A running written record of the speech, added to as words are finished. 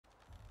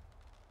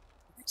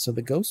So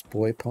the ghost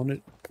boy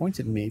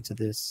pointed me to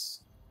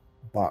this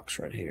box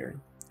right here.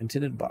 A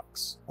tinted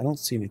box. I don't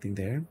see anything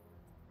there.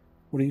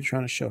 What are you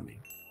trying to show me?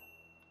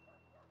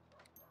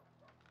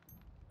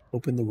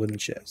 Open the wooden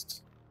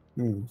chest.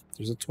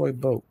 There's a toy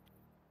boat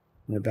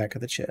in the back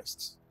of the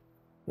chest.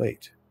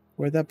 Wait,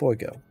 where'd that boy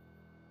go?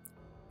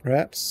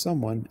 Perhaps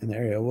someone in the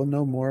area will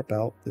know more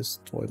about this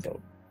toy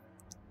boat.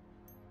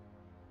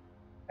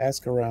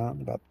 Ask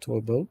around about the toy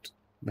boat,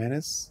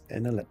 Manus,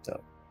 and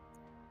Alepto.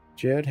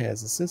 Jared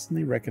has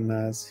insistently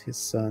recognized his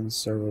son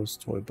Sero's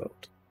toy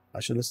boat. I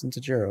should listen to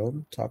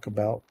Gerald talk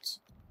about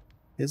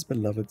his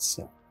beloved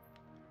son.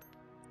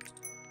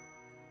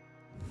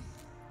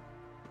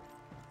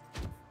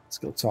 Let's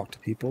go talk to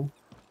people.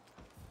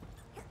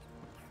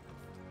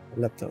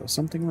 Alepto, is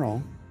something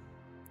wrong?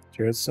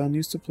 Jared's son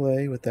used to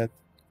play with that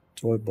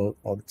toy boat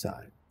all the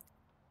time.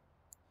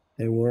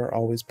 They were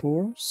always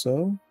poor,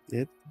 so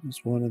it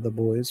was one of the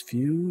boy's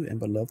few and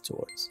beloved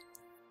toys.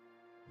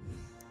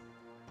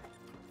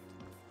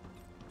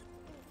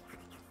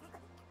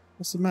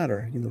 What's the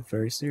matter? You look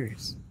very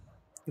serious.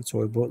 The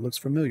toy boat looks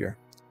familiar,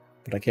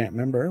 but I can't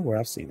remember where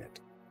I've seen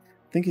it.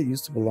 I think it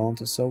used to belong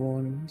to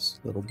someone's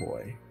little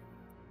boy.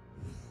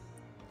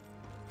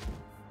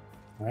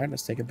 Alright,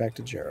 let's take it back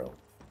to Gerald.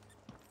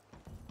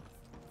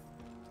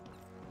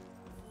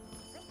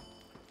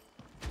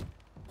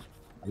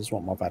 I just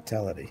want my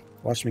vitality.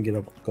 Watch me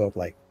go up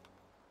like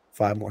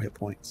 5 more hit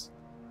points.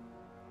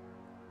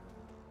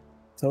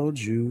 Told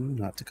you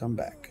not to come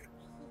back.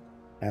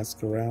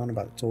 Ask around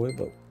about the toy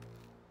boat.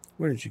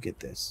 Where did you get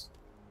this?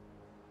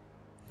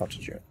 Talk to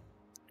Jared.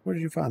 Where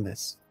did you find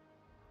this?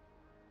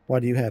 Why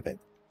do you have it?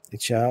 A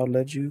child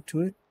led you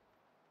to it?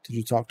 Did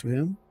you talk to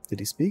him? Did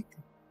he speak?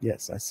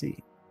 Yes, I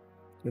see.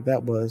 But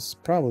that was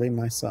probably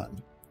my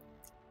son.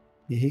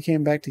 He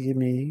came back to give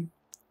me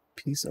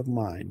peace of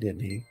mind,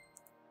 didn't he?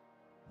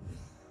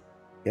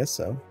 Guess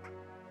so.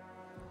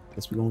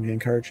 Guess we're going to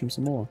encourage him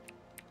some more.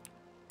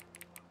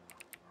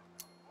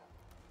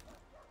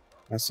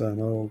 My son,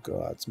 oh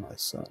God, it's my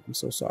son. I'm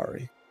so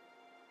sorry.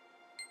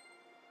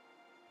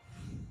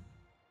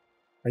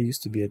 I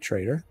used to be a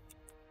trader.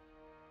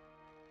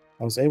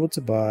 I was able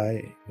to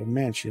buy a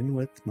mansion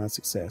with my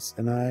success,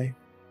 and I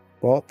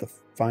bought the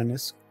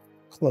finest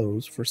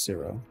clothes for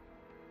Ciro.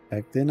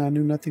 Back then, I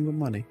knew nothing but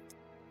money.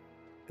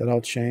 That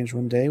all changed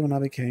one day when I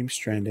became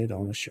stranded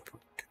on a shipwreck.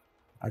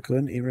 I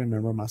couldn't even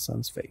remember my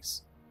son's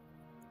face.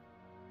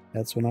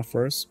 That's when I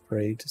first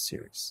prayed to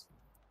Ceres.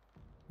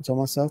 I told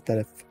myself that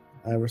if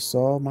I ever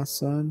saw my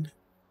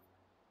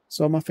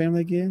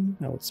family again,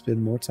 I would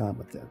spend more time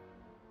with them.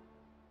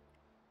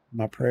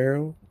 My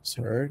prayer was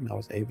heard, and I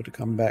was able to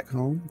come back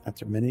home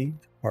after many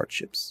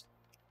hardships.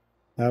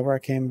 However, I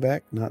came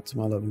back not to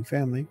my loving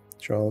family,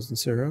 Charles and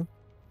Ciro,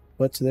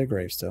 but to their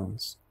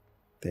gravestones.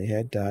 They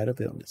had died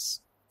of illness.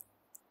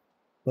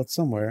 But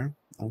somewhere,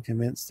 I'm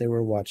convinced they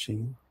were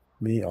watching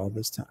me all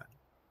this time.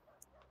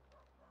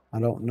 I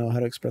don't know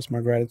how to express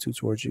my gratitude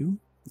towards you.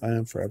 I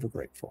am forever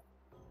grateful.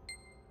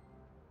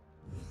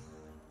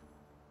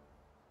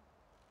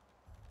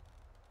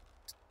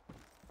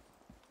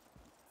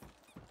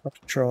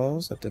 Dr.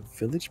 Charles at the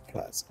Village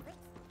Plaza.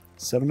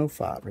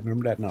 705.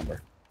 Remember that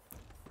number.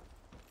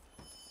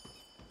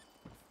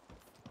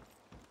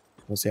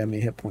 We'll see how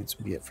many hit points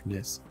we get from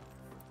this.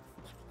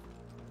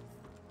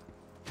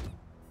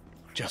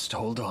 Just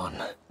hold on.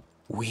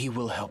 We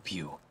will help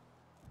you.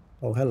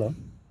 Oh, hello.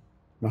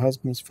 My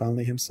husband is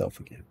finally himself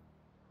again.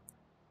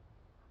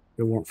 If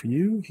it weren't for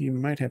you, he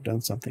might have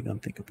done something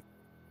unthinkable.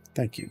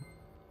 Thank you.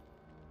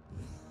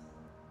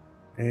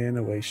 And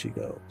away she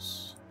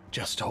goes.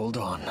 Just hold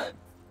on.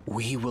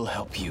 We will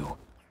help you.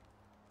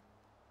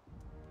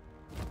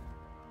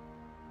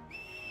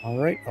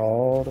 Alright,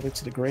 all the way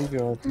to the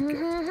graveyard we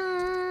go.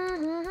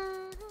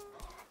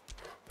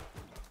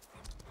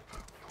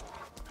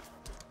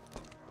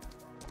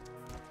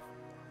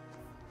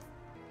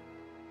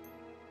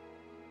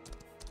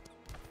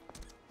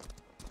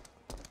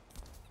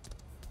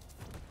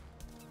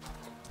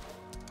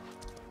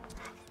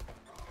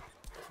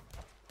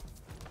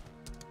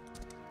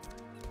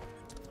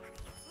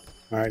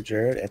 Alright,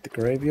 Jared at the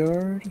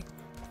graveyard.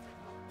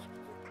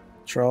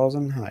 Charles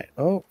and Hyde.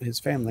 Oh, his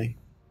family.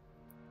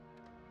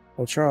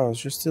 Oh,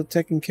 Charles, you're still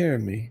taking care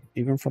of me,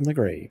 even from the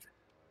grave.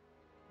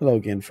 Hello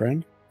again,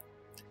 friend.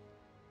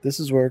 This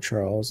is where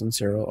Charles and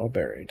Cyril are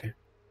buried.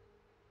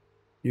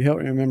 You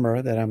helped me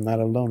remember that I'm not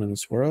alone in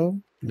this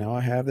world. Now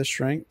I have the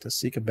strength to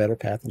seek a better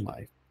path in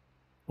life.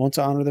 I want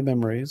to honor the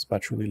memories by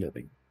truly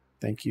living.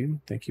 Thank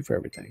you. Thank you for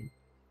everything.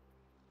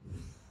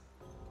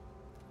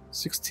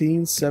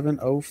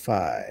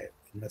 16705.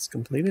 Let's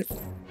complete it.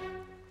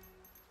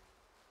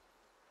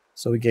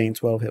 So we gain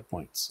 12 hit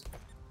points.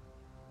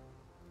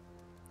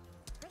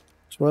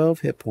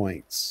 12 hit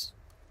points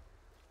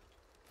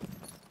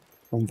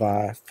from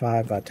 5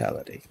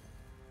 vitality.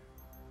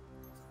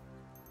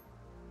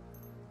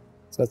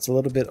 So that's a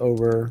little bit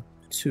over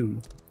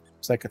 2.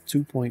 It's like a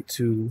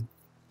 2.2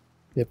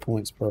 hit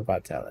points per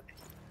vitality.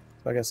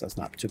 So I guess that's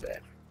not too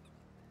bad.